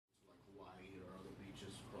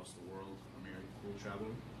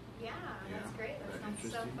traveling? Yeah, that's great. That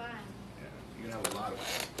sounds so fun. Yeah, you're gonna have a lot of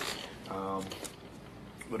fun.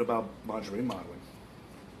 What about lingerie modeling?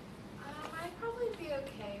 I'd probably be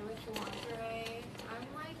okay with lingerie.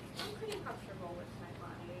 I'm pretty comfortable with my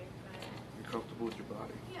body, but You're comfortable with your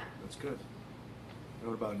body? yeah. That's good. And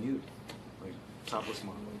what about nude? Like topless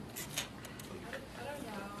modeling? I don't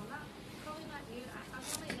know. Probably not you. I'm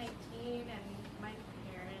only 19 and my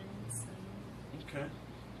parents and Okay.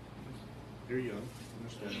 You're young,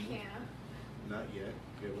 understandable. yeah. Not yet.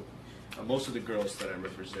 Okay, well, most of the girls that I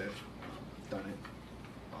represent done it.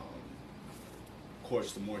 Of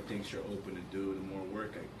course, the more things you're open to do, the more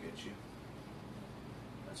work I can get you.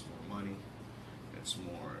 That's more money. That's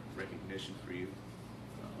more recognition for you.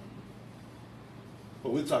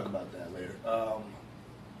 But we'll talk about that later.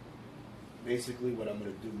 Basically, what I'm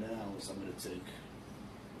going to do now is I'm going to take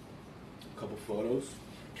a couple photos,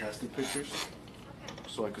 casting pictures, Okay.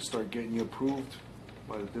 so I could start getting you approved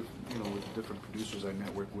by the with the different producers I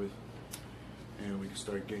network with, and we can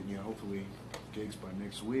start getting you hopefully gigs by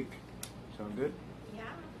next week. Sound good? Yeah.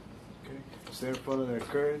 Okay. Stay in front of that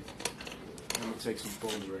curtain. I'm gonna take some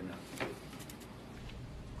photos right now.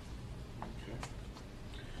 Okay.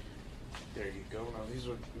 There you go. Now these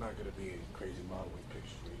are not gonna be crazy modeling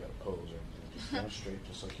pictures where you gotta pose or anything. Just stand straight,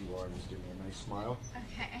 just like you are, and just give me a nice smile.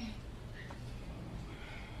 Okay.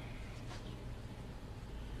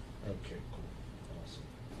 Okay, cool. Awesome.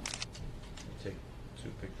 I'll take 2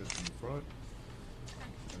 pictures from the front,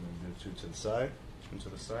 and then do 2 to the side. 2 to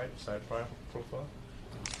the side profile.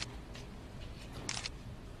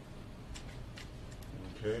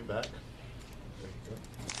 Okay, back. There you go.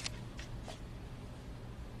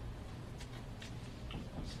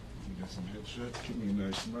 You got some headshots. Give me a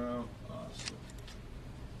nice smile. Awesome.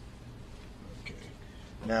 Okay.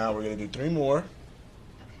 Now we're gonna do 3 more.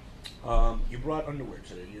 You brought underwear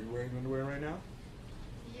today. You're wearing underwear right now?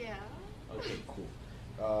 Yeah. Okay, cool.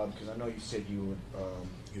 Because I know you said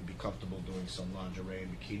you'd be comfortable doing some lingerie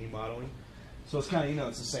and bikini modeling. So it's kind of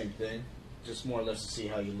it's the same thing, just more or less to see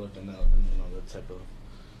how you look in that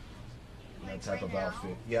Like type of right now?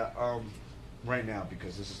 outfit. Yeah. Right now,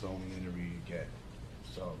 because this is the only interview you get.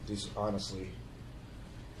 So these honestly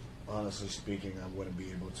speaking, I wouldn't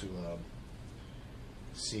be able to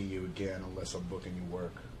see you again unless I'm booking you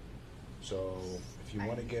work. So if you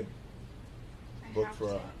want to get I booked have for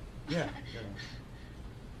to. yeah.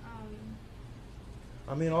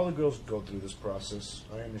 I mean, all the girls go through this process.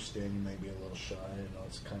 I understand you may be a little shy.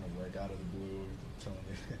 It's kind of like out of the blue, telling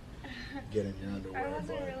you get in your underwear. I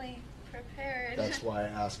wasn't but really prepared. that's why I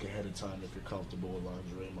ask ahead of time if you're comfortable with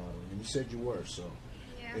lingerie modeling, and you said you were. So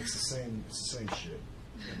Yeah. it's the same shit.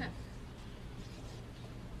 You know.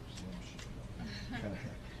 Same shit.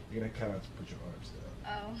 You're gonna kind of have to put your arms down.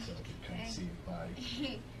 Oh, So I can kind okay. of see your body,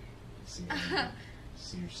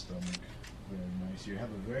 see your stomach. Very nice. You have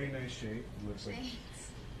a very nice shape. Thanks.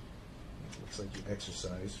 Looks like you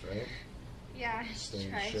exercise, right? Yeah, I Stay in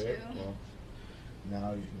try shape. to. Well,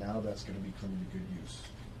 now that's going to be coming to good use.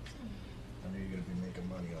 I know you're going to be making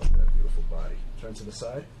money off that beautiful body. Turn to the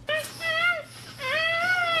side.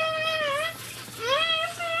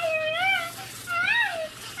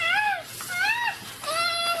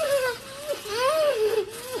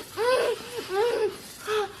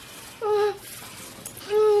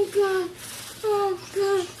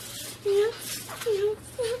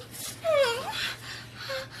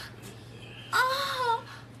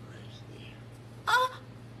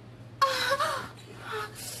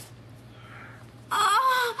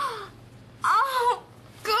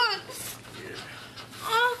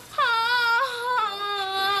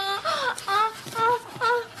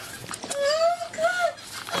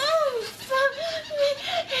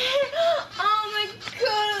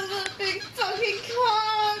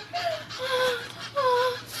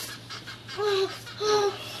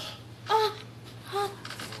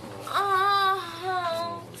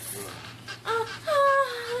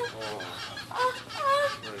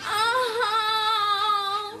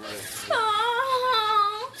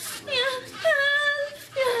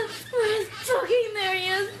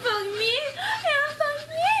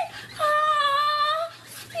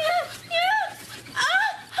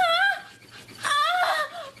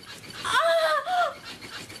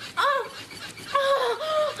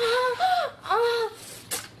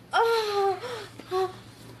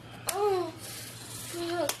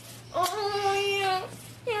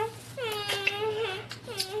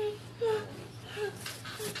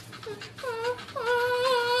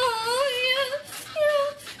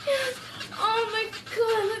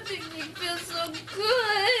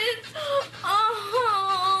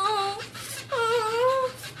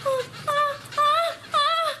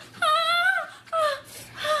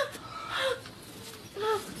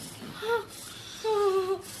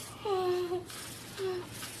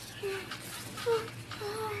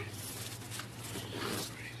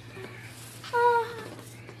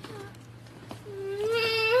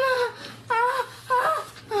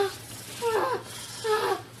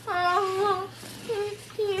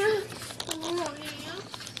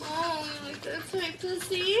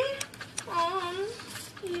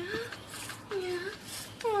 Yeah. Yeah.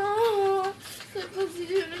 Oh, good pussy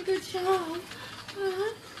doing a good job.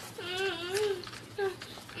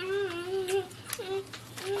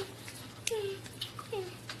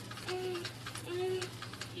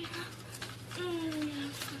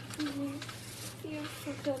 Yeah,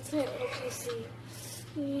 fuck that tight little pussy.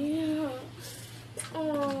 Yeah.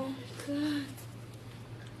 Oh, good.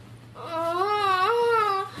 Oh,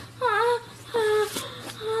 oh,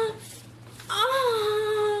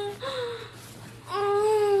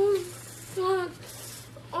 fuck.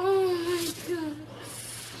 Oh my god.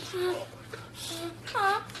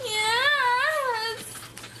 Yes.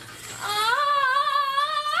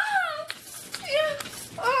 Yes.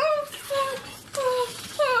 Oh, fuck. Oh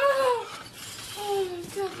my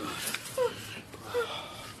god.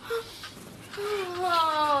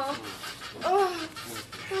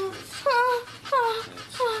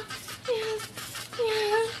 Yes,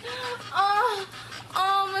 yes.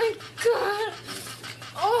 Oh my god.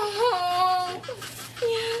 Oh,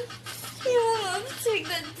 yes. You want to take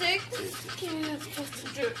that dick? Give me that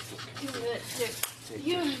fucking dick. Give me that dick.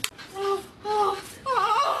 Yeah.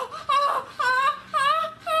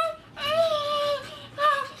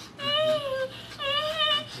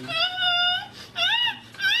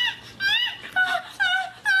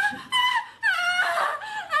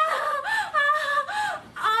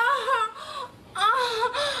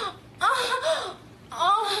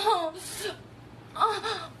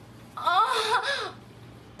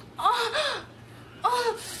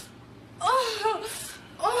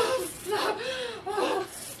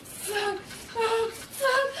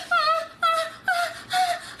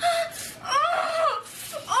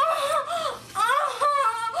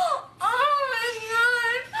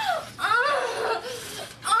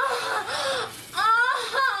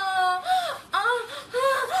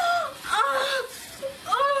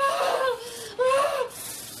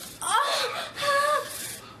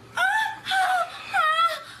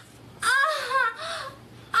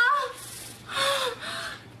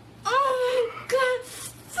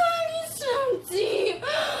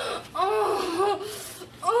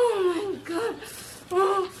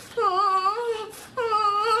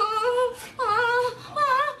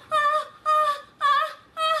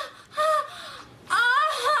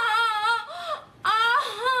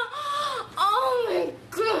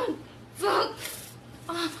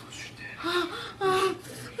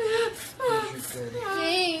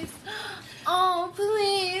 Please. Oh,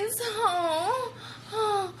 please.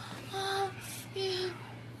 Yeah.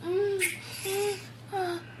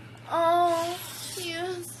 Oh,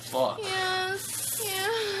 yes. Fuck. Yes.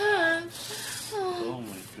 Yes. Oh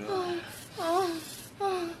my god.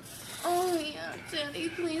 Oh, yeah. Daddy,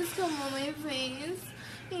 please come on my face.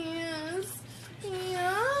 Yes.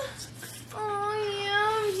 Yeah. Oh, yeah.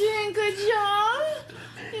 I'm doing a good job.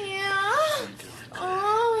 Yeah.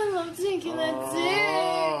 Oh, I love taking that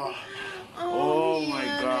dick. Oh my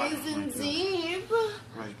yeah, god. nice and deep.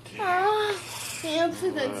 Right there. Yeah,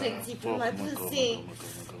 put that dick deep in my Oh my God, pussy. oh my God,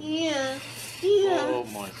 oh my God. Yeah, yeah. Oh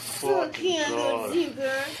my Fuck fucking yeah, go god.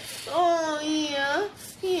 deeper. Oh yeah,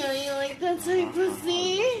 yeah. You like that tight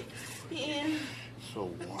pussy? Yeah. So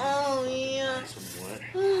warm. Oh yeah. Nice and wet.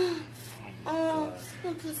 Oh, the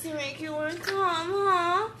pussy make you want to come,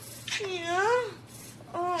 huh? Yeah.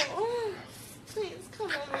 Oh, please come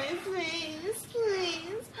on my face,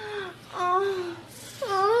 please. Oh,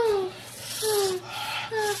 oh,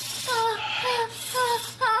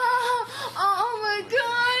 oh my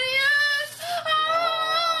God, yes.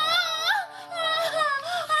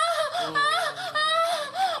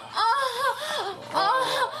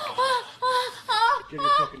 Get on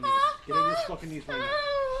your fucking knees. Get on your fucking knees right now.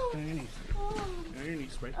 Get on your knees. Get on your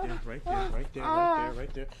knees. Right there, right there, right there, right there,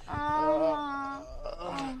 right there.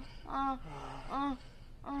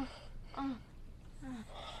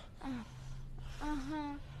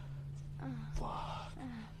 Fuck.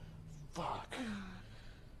 Fuck. Fuck.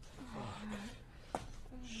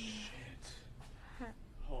 Shit.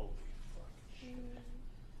 Holy fucking shit.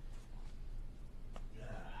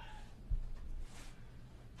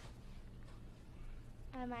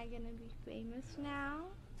 Am I gonna be famous now?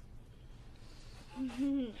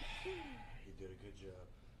 You did a good job.